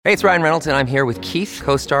Hey, it's Ryan Reynolds, and I'm here with Keith,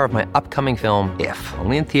 co-star of my upcoming film, If,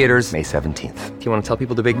 only in theaters May 17th. Do you want to tell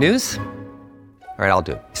people the big news? All right, I'll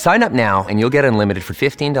do it. Sign up now and you'll get unlimited for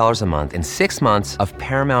 $15 a month and 6 months of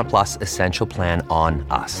Paramount Plus Essential Plan on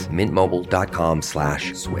us.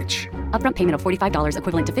 MintMobile.com/switch. Upfront payment of $45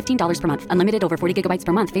 equivalent to $15 per month. Unlimited over 40 gigabytes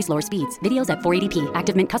per month. Face lower speeds. Videos at 480p.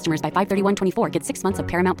 Active Mint customers by 531.24 get 6 months of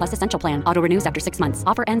Paramount Plus Essential Plan. Auto renews after 6 months.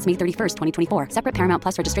 Offer ends May 31st, 2024. Separate Paramount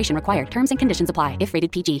Plus registration required. Terms and conditions apply if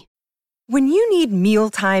rated PG. When you need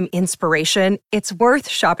mealtime inspiration, it's worth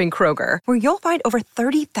shopping Kroger, where you'll find over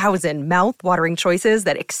 30,000 mouth-watering choices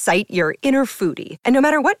that excite your inner foodie. And no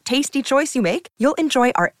matter what tasty choice you make, you'll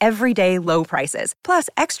enjoy our everyday low prices, plus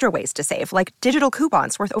extra ways to save, like digital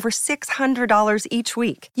coupons worth over $600 each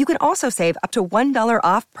week. You can also save up to $1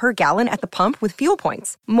 off per gallon at the pump with fuel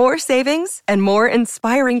points. More savings and more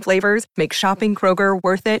inspiring flavors make shopping Kroger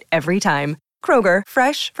worth it every time. Kroger,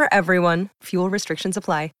 fresh for everyone. Fuel restrictions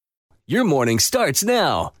apply. Your morning starts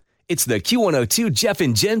now. It's the Q102 Jeff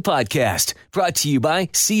and Jen podcast, brought to you by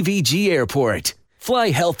CVG Airport. Fly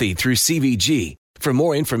healthy through CVG. For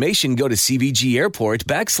more information, go to CVG Airport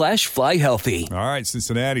 /fly healthy. All right,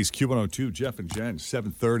 Cincinnati's Q102, Jeff and Jen,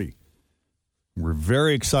 7:30. We're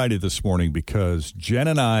very excited this morning because Jen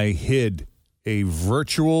and I hid a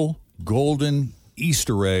virtual golden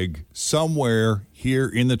Easter egg somewhere here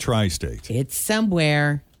in the tri-state. It's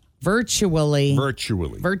somewhere. Virtually.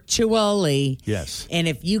 Yes. And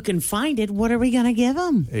if you can find it, what are we going to give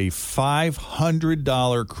them? A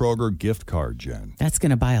 $500 Kroger gift card, Jen. That's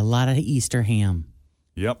going to buy a lot of Easter ham.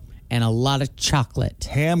 Yep. And a lot of chocolate.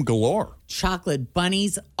 Ham galore. Chocolate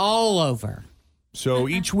bunnies all over. So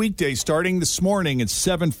each weekday, starting this morning at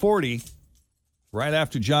 7:40, right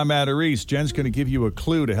after John Matarese, Jen's going to give you a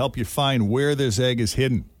clue to help you find where this egg is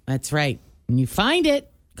hidden. That's right. When you find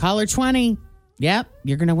it, call her 20. Yep,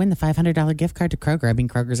 you're going to win the $500 gift card to Kroger. I mean,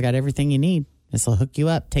 Kroger's got everything you need. This will hook you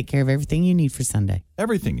up, take care of everything you need for Sunday.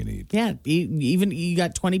 Everything you need. Yeah, even you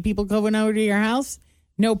got 20 people going over to your house,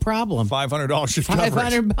 no problem. $500 should cover it.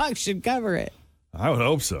 $500 should cover it. I would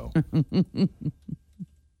hope so.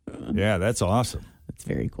 Yeah, that's awesome. That's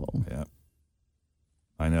very cool. Yeah.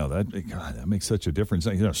 I know that makes such a difference,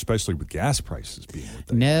 especially with gas prices being what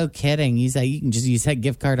they No kidding. You can just use that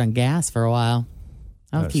gift card on gas for a while.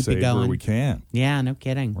 I'll keep it going. Where we can. Yeah, no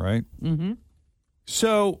kidding. Right? Mm-hmm.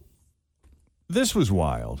 So, this was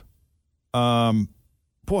wild. Boy,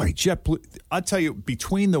 JetBlue, I'll tell you,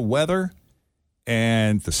 between the weather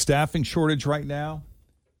and the staffing shortage right now,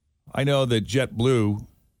 I know that JetBlue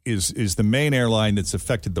is the main airline that's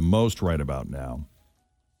affected the most right about now.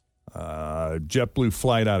 JetBlue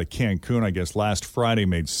flight out of Cancun, I guess, last Friday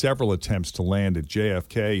made several attempts to land at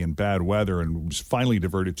JFK in bad weather and was finally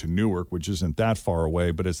diverted to Newark, which isn't that far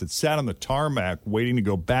away. But as it sat on the tarmac waiting to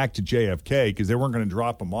go back to JFK because they weren't going to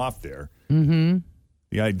drop them off there, the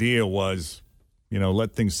idea was,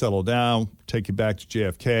 let things settle down, take you back to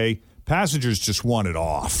JFK. Passengers just wanted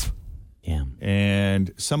off. Yeah.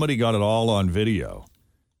 And somebody got it all on video.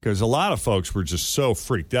 Because a lot of folks were just so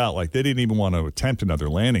freaked out, like they didn't even want to attempt another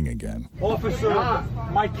landing again. Officer,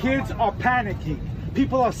 my kids are panicking.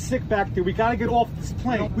 People are sick back there. We got to get off this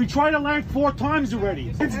plane. We tried to land 4 times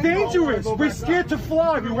already. It's dangerous. We're scared to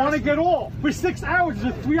fly. We want to get off. We're 6 hours. It's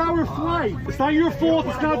a 3-hour flight. It's not your fault.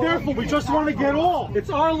 It's not their fault. We just want to get off. It's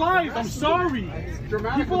our lives. I'm sorry.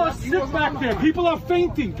 People are sick back there. People are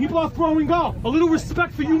fainting. People are throwing up. A little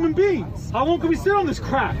respect for human beings. How long can we sit on this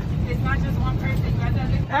crap? It's not just one person.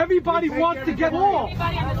 Everybody wants to get off.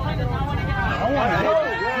 Everybody on this plane does not want to get off.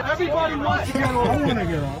 Everybody wants to get off. I want to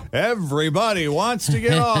get off. Everybody wants to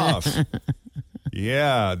get off.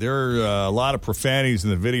 Yeah, there are a lot of profanities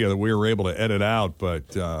in the video that we were able to edit out.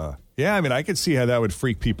 But, I could see how that would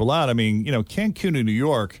freak people out. I mean, Cancun to New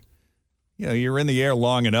York, you're in the air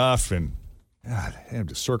long enough and they have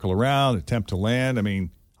to circle around, attempt to land. I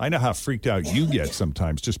mean, I know how freaked out you get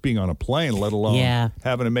sometimes just being on a plane, let alone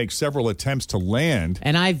having to make several attempts to land.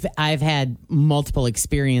 And I've had multiple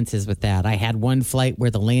experiences with that. I had one flight where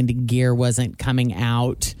the landing gear wasn't coming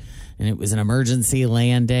out and it was an emergency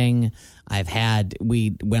landing. I've had,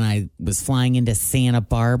 when I was flying into Santa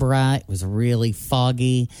Barbara, it was really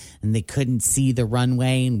foggy and they couldn't see the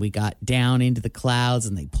runway and we got down into the clouds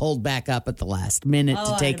and they pulled back up at the last minute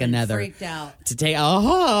to take another. Freaked out. To take,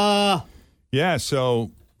 Yeah, so,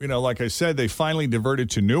 like I said, they finally diverted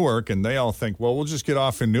to Newark and they all think, well, we'll just get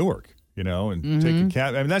off in Newark, and take a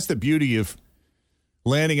cab. I mean, that's the beauty of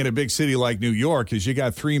landing in a big city like New York is you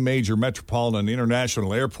got 3 major metropolitan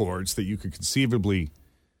international airports that you could conceivably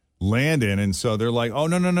land in. And so they're like, oh,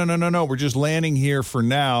 no. We're just landing here for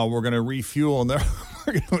now. We're going to refuel and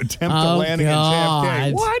we're going to attempt to landing in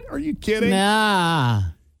JFK. What? Are you kidding? Nah.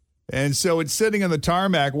 And so it's sitting on the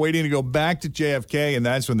tarmac waiting to go back to JFK, and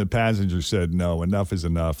that's when the passenger said, no, enough is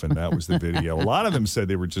enough, and that was the video. A lot of them said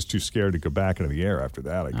they were just too scared to go back into the air after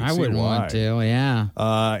that. I wouldn't want to, yeah.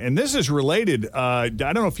 And this is related. I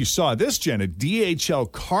don't know if you saw this, Jen. A DHL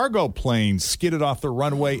cargo plane skidded off the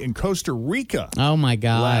runway in Costa Rica. Oh, my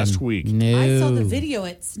God. Last week. No. I saw the video.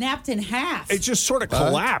 It snapped in half. It just sort of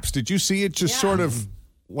collapsed. Did you see it just sort of...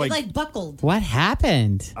 Like buckled. What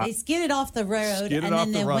happened? They skidded off the road Skidded and off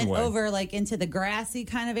then the they went runway. over like into the grassy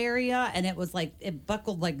kind of area, and it was like it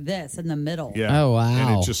buckled like this in the middle. Yeah. Oh, wow.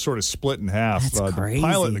 And it just sort of split in half. That's crazy. The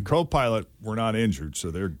pilot and the co-pilot were not injured, so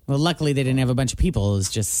they're... Well, luckily they didn't have a bunch of people. It was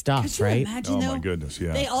just stuff, Could you right? imagine, Oh, though? my goodness,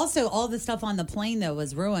 yeah. They also, all the stuff on the plane, though,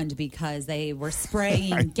 was ruined because they were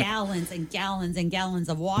spraying gallons and gallons and gallons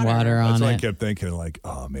of water. Water on That's what I it. kept thinking, like,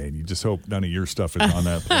 oh, man, you just hope none of your stuff is on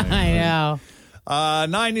that plane. I know.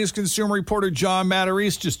 9 News consumer reporter John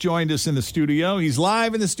Matarese just joined us in the studio. He's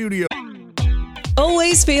live in the studio.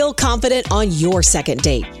 Always feel confident on your second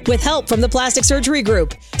date. With help from the Plastic Surgery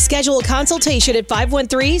Group. Schedule a consultation at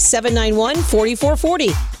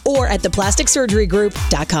 513-791-4440 or at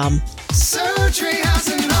theplasticsurgerygroup.com. Surgery has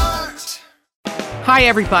an art. Hi,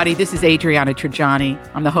 everybody. This is Adriana Trajani.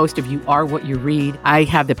 I'm the host of You Are What You Read. I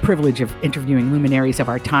have the privilege of interviewing luminaries of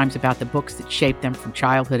our times about the books that shaped them from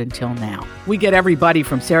childhood until now. We get everybody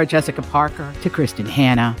from Sarah Jessica Parker to Kristen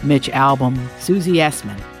Hanna, Mitch Albom, Susie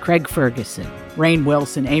Essman, Craig Ferguson, Rainn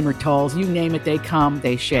Wilson, Amor Tolls, you name it, they come,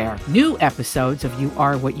 they share. New episodes of You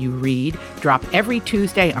Are What You Read drop every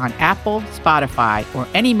Tuesday on Apple, Spotify, or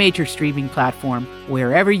any major streaming platform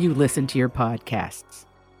wherever you listen to your podcasts.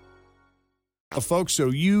 Folks,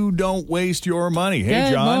 so you don't waste your money. Hey,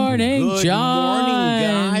 Good John. morning, Good John. morning,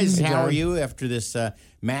 guys. How are you after this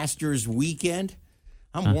Masters weekend?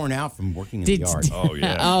 I'm worn out from working in the yard. Oh,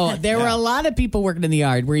 yeah. Oh, there were a lot of people working in the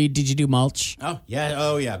yard. Did you do mulch? Oh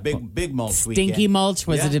yeah. Big mulch Stinky weekend. mulch?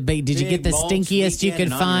 Was it a big? Did you get the mulch stinkiest you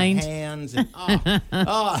weekend could and on your find? hands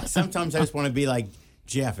and, sometimes I just want to be like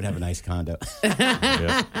Jeff and have a nice condo.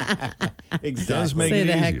 Exactly. Does make Say it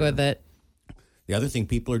the heck easier. with it. The other thing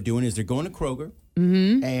people are doing is they're going to Kroger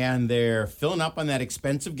Mm-hmm. and they're filling up on that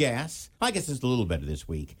expensive gas. I guess it's a little better this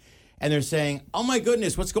week. And they're saying, oh, my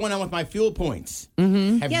goodness, what's going on with my fuel points?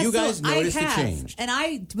 Mm-hmm. Have Yeah, you guys so noticed I the have. change? And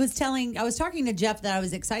I was talking to Jeff that I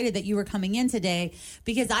was excited that you were coming in today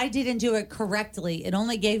because I didn't do it correctly. It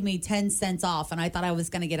only gave me 10 cents off, and I thought I was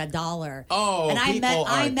going to get $1. Oh, and I people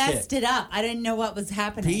messed it up. I didn't know what was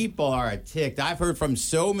happening. People are ticked. I've heard from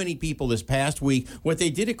so many people this past week. What they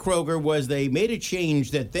did at Kroger was they made a change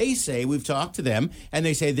that they say, we've talked to them, and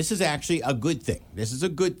they say this is actually a good thing. This is a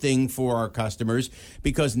good thing for our customers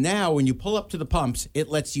because now when you pull up to the pumps, it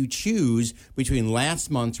lets you choose between last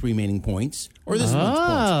month's remaining points or this month's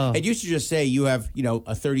points. It used to just say you have, a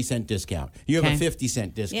 30-cent discount. You have a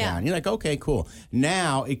 50-cent discount. Yeah. You're like, okay, cool.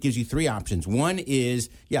 Now it gives you three options. One is,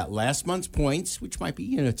 last month's points, which might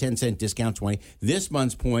be, 10-cent discount, 20. This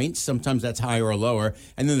month's points, sometimes that's higher or lower.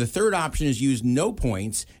 And then the third option is use no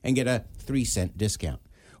points and get a 3-cent discount.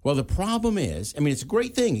 Well, the problem is, it's a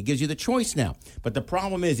great thing. It gives you the choice now. But the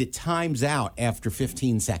problem is it times out after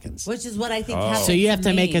 15 seconds. Which is what I think happened. So you have to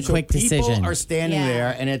me. make a quick decision. People are standing Yeah.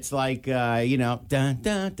 there, and it's like, dun, dun,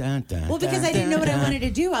 dun, dun. Well, because I didn't know what I dun. wanted to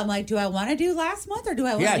do. I'm like, do I want to do last month or do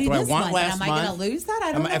I want to do do I this want month? last And am I going month? to lose that?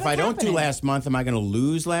 I don't know If what's I don't happening. do last month, am I going to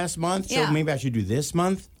lose last month? So Yeah. maybe I should do this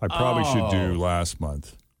month? I probably should do last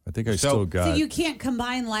month. I think I still got... So you can't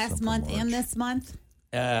combine last Something month and March. this month?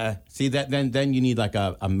 See that then you need like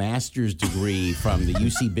a master's degree from the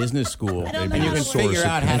UC Business School, I don't and know you how can to figure source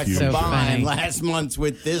out it. how to That's so combine funny. last month's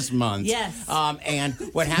with this month. Yes. And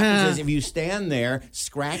what happens is if you stand there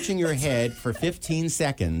scratching your head for 15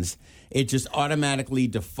 seconds, it just automatically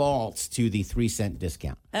defaults to the 3-cent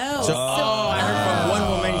discount. Oh. So I heard from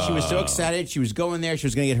one woman. She was so excited. She was going there. She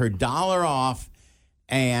was going to get her $1 off,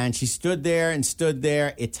 and she stood there.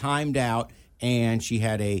 It timed out, and she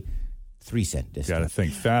had a 3-cent discount. Got to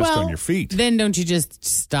think fast on your feet. Then don't you just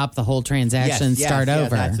stop the whole transaction and start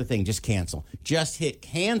over? That's the thing. Just cancel. Just hit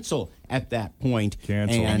cancel at that point.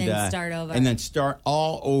 Cancel. And then start over. And then start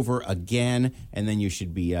all over again, and then you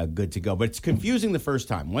should be good to go. But it's confusing the first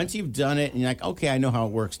time. Once you've done it, and you're like, okay, I know how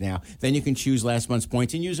it works now, then you can choose last month's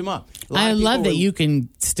points and use them up. I love that you can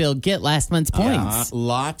still get last month's points.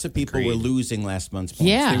 Lots of people were losing last month's points.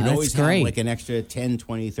 Yeah, they would that's always great. have like an extra 10,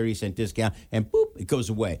 20, 30-cent discount, and boop, it goes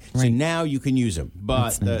away. So now you can use them.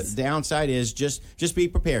 But the downside is just be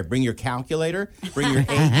prepared. Bring your calculator, bring your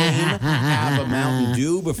A-game, have a Mountain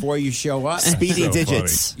Dew before you show up. Speedy So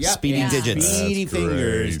digits. funny. Yep, Speedy yeah. digits. Speedy That's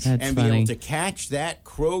fingers. great. That's and be funny. able to catch that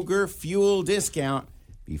Kroger fuel discount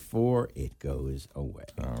before it goes away.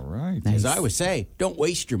 All right. As I would say, don't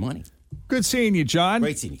waste your money. Good seeing you, John.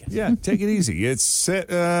 Great seeing you guys. Yeah, take it easy. It's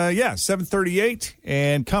 7:38,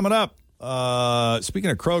 and coming up,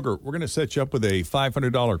 speaking of Kroger, we're going to set you up with a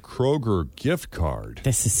 $500 Kroger gift card.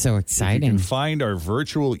 This is so You exciting. can find our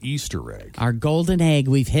virtual Easter egg. Our golden egg.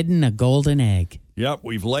 We've hidden a golden egg. Yep,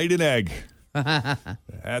 we've laid an egg.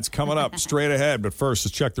 That's coming up straight ahead. But first,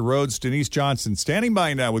 let's check the roads. Denise Johnson standing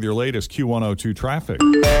by now with your latest Q102 traffic.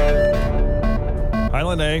 Hi,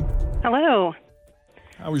 Lene. Hello.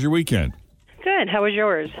 How was your weekend? Good. How was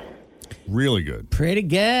yours? Really good. Pretty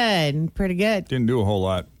good. Pretty good. Didn't do a whole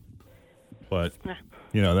lot. But,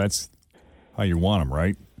 that's how you want them,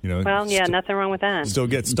 right? Well, yeah, nothing wrong with that. Still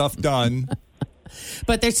get stuff done.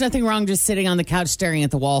 But there's nothing wrong just sitting on the couch staring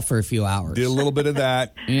at the wall for a few hours. Did a little bit of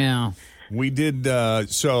that. Yeah. We did,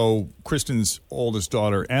 so Kristen's oldest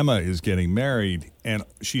daughter, Emma, is getting married, and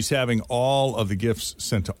she's having all of the gifts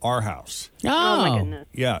sent to our house. Oh, my goodness.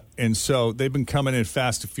 Yeah, and so they've been coming in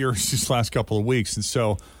fast and furious these last couple of weeks. And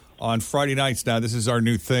so on Friday nights now, this is our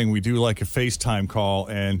new thing. We do like a FaceTime call,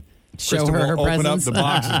 and Show Kristen her will her open presents. up the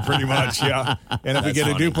boxes pretty much, yeah. And if we That's get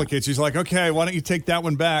a funny. duplicate, she's like, okay, why don't you take that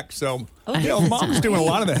one back? So, Mom's doing a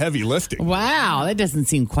lot of the heavy lifting. Wow, that doesn't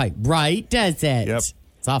seem quite right, does it? Yep.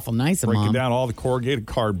 It's awful nice of Breaking Mom. down all the corrugated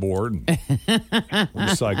cardboard and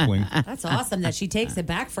recycling. That's awesome that she takes it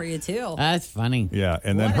back for you, too. That's funny. Yeah,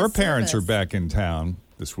 and then What a her parents are service. back in town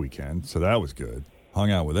this weekend, so that was good.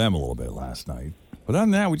 Hung out with them a little bit last night. But other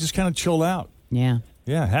than that, we just kind of chilled out. Yeah.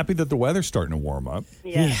 Yeah, happy that the weather's starting to warm up.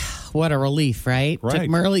 Yeah. What a relief, right? Right. Took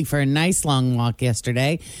Merle for a nice long walk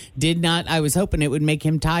yesterday. I was hoping it would make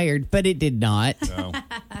him tired, but it did not. So,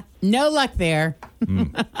 No luck there.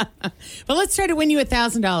 But let's try to win you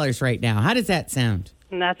 $1,000 right now. How does that sound?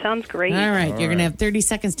 That sounds great. All right. You're going to have 30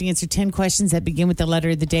 seconds to answer 10 questions that begin with the letter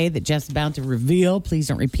of the day that Jeff's about to reveal. Please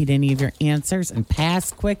don't repeat any of your answers and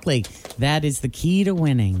pass quickly. That is the key to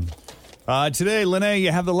winning. today, Lene,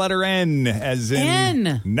 you have the letter N, as in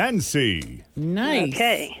N. Nancy. Nice.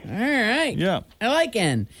 Okay. All right. Yeah. I like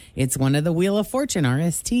N. It's one of the Wheel of Fortune,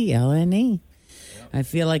 RSTLNE. I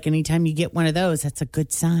feel like anytime you get one of those, that's a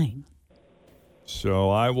good sign. So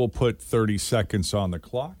I will put 30 seconds on the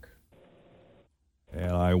clock,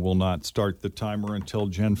 and I will not start the timer until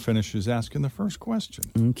Jen finishes asking the first question.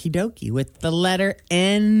 Okie dokie. With the letter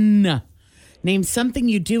N. Name something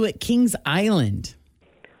you do at Kings Island.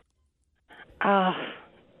 Pass.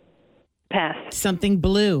 Something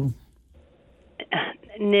blue.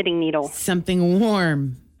 Knitting needle. Something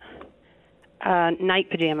warm. Night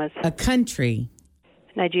pajamas. A country.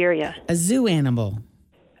 Nigeria. A zoo animal.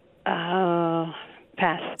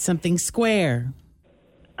 Pass. Something square.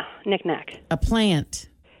 Knick-knack. A plant.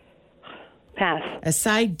 Pass. A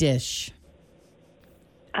side dish.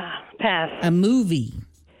 Pass. A movie.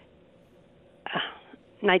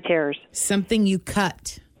 Night terrors. Something you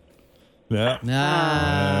cut. Yeah.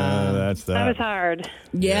 That's that. That was hard.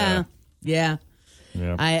 Yeah. Yeah.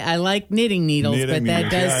 I like knitting needles, Knitting but that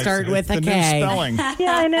needles, does yeah, start it's with the a new K. spelling.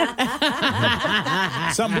 Yeah, I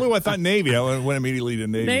know. Something blue, I thought Navy. I went immediately to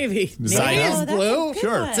Navy. Navy. Design Navy it. is blue.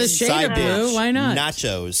 Sure. It's a shade Side of blue. dish, Why not?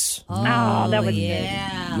 Nachos. Oh, that was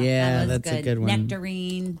yeah. Yeah, That was that's a good one.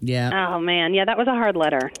 Nectarine. Yeah. Oh, man. Yeah, that was a hard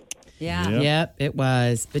letter. Yeah. Yep, it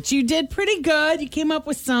was. But you did pretty good. You came up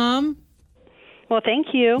with some. Well, thank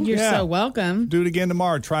you. You're Yeah. so welcome. Do it again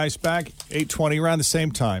tomorrow. Try us back 8:20 around the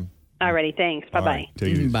same time. Alrighty, thanks. Bye-bye. All right, take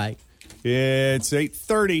it easy. Bye. It's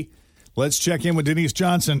 8:30. Let's check in with Denise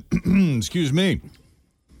Johnson. Excuse me.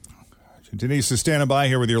 Denise is standing by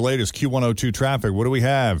here with your latest Q102 traffic. What do we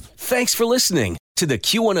have? Thanks for listening to the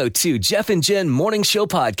Q102 Jeff and Jen Morning Show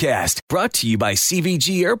podcast, brought to you by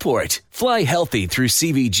CVG Airport. Fly healthy through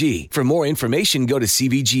CVG. For more information, go to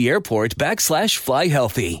CVG Airport /fly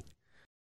healthy.